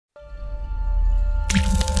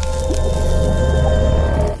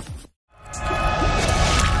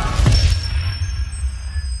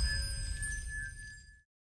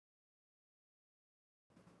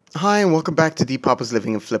Hi, and welcome back to Deep Papa's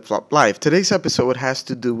Living in Flip Flop Life. Today's episode has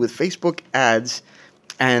to do with Facebook ads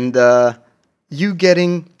and you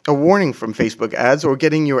getting a warning from Facebook ads or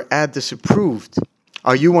getting your ad disapproved.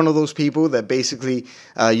 Are you one of those people that basically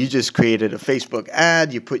you just created a Facebook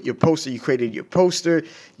ad, you put your poster, you created your poster,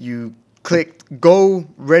 you clicked go,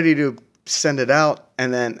 ready to send it out,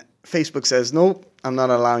 and then Facebook says, nope, I'm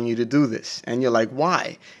not allowing you to do this. And you're like,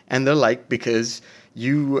 why? And they're like, because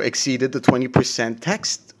you exceeded the 20%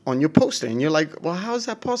 text on your poster. And you're like, well, how is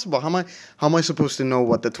that possible? How am I supposed to know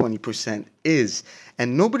what the 20% is?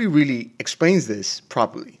 And nobody really explains this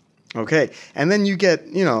properly. Okay. And then you get,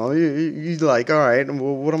 you're like, all right,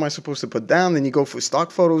 well, what am I supposed to put down? Then you go for stock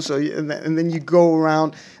photos. And then you go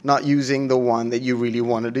around not using the one that you really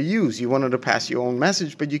wanted to use. You wanted to pass your own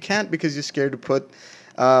message, but you can't because you're scared to put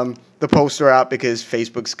the poster out because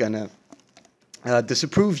Facebook's going to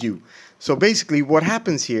disapprove you. So basically what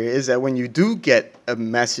happens here is that when you do get a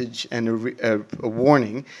message and a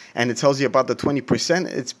warning and it tells you about the 20%,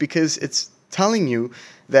 it's because it's telling you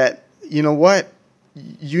that, you know what,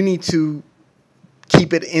 you need to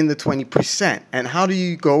keep it in the 20%. And how do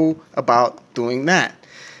you go about doing that?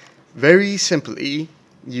 Very simply,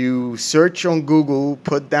 you search on Google,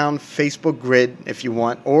 put down Facebook Grid if you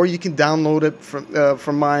want, or you can download it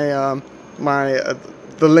from my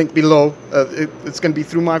the link below. It's going to be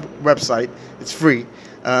through my website. It's free.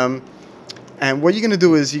 And what you're going to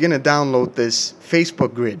do is you're going to download this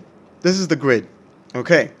Facebook Grid. This is the grid.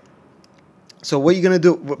 Okay. So what you're going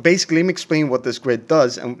to do, basically, let me explain what this grid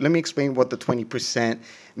does, and let me explain what the 20%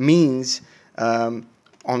 means on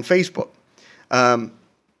Facebook.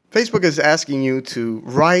 Facebook is asking you to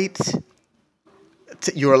write,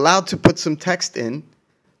 you're allowed to put some text in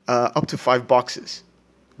up to 5 boxes,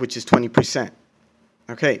 which is 20%.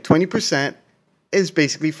 Okay, 20% is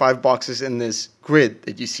basically 5 boxes in this grid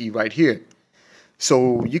that you see right here.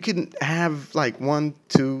 So you can have like 1,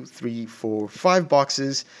 2, 3, 4, 5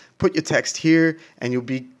 boxes, put your text here, and you'll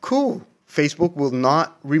be cool. Facebook will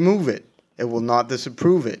not remove it. It will not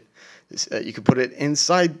disapprove it. You can put it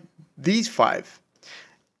inside these 5.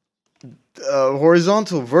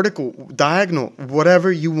 Horizontal, vertical, diagonal,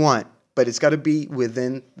 whatever you want, but it's got to be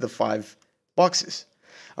within the 5 boxes.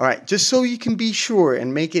 All right, just so you can be sure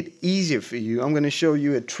and make it easier for you, I'm going to show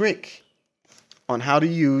you a trick on how to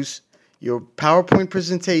use your PowerPoint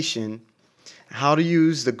presentation, how to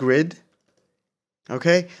use the grid.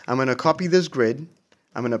 Okay, I'm going to copy this grid.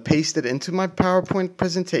 I'm going to paste it into my PowerPoint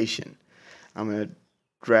presentation. I'm going to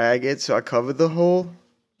drag it so I cover the whole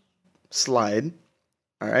slide.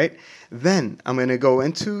 All right, then I'm going to go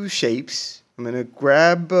into shapes. I'm going to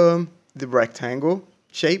grab the rectangle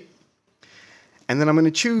shape. And then I'm going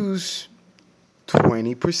to choose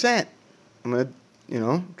 20%. I'm going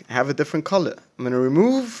to, have a different color. I'm going to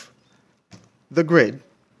remove the grid.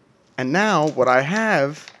 And now what I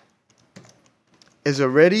have is a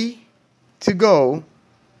ready to go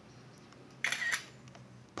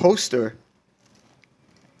poster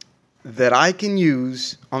that I can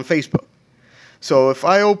use on Facebook. So if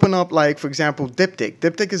I open up, like, for example, Diptych.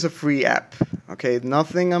 Diptych is a free app. Okay,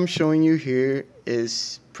 nothing I'm showing you here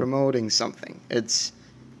is promoting something. It's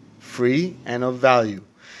free and of value.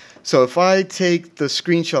 So if I take the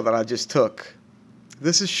screenshot that I just took,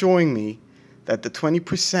 this is showing me that the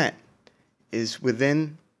 20% is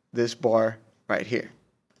within this bar right here.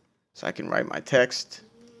 So I can write my text.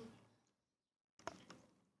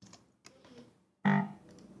 Let's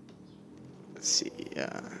see.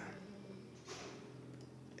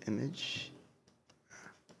 Image.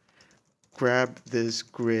 Grab this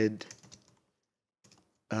grid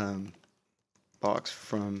box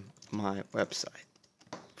from my website,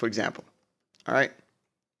 for example. All right.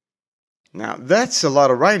 Now that's a lot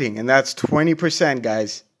of writing, and that's 20%,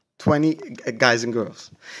 guys. 20 guys and girls.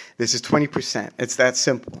 This is 20%. It's that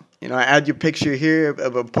simple. Add your picture here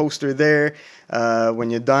of a poster there. When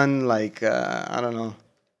you're done, like I don't know,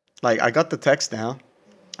 like I got the text now.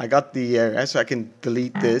 I got the area, so I can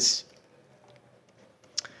delete this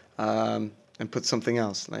and put something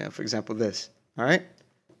else, like, for example, this. All right?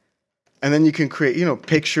 And then you can create,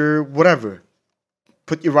 picture, whatever.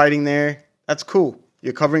 Put your writing there. That's cool.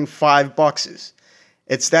 You're covering 5 boxes.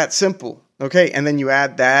 It's that simple. Okay? And then you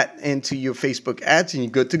add that into your Facebook ads and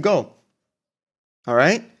you're good to go. All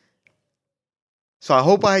right? So I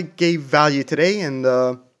hope I gave value today. And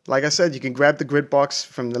like I said, you can grab the grid box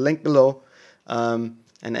from the link below.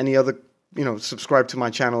 And any other, subscribe to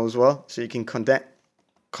my channel as well, so you can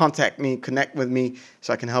contact me, connect with me,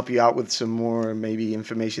 so I can help you out with some more maybe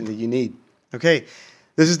information that you need. Okay,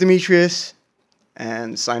 this is Demetrius,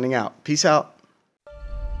 and signing out. Peace out.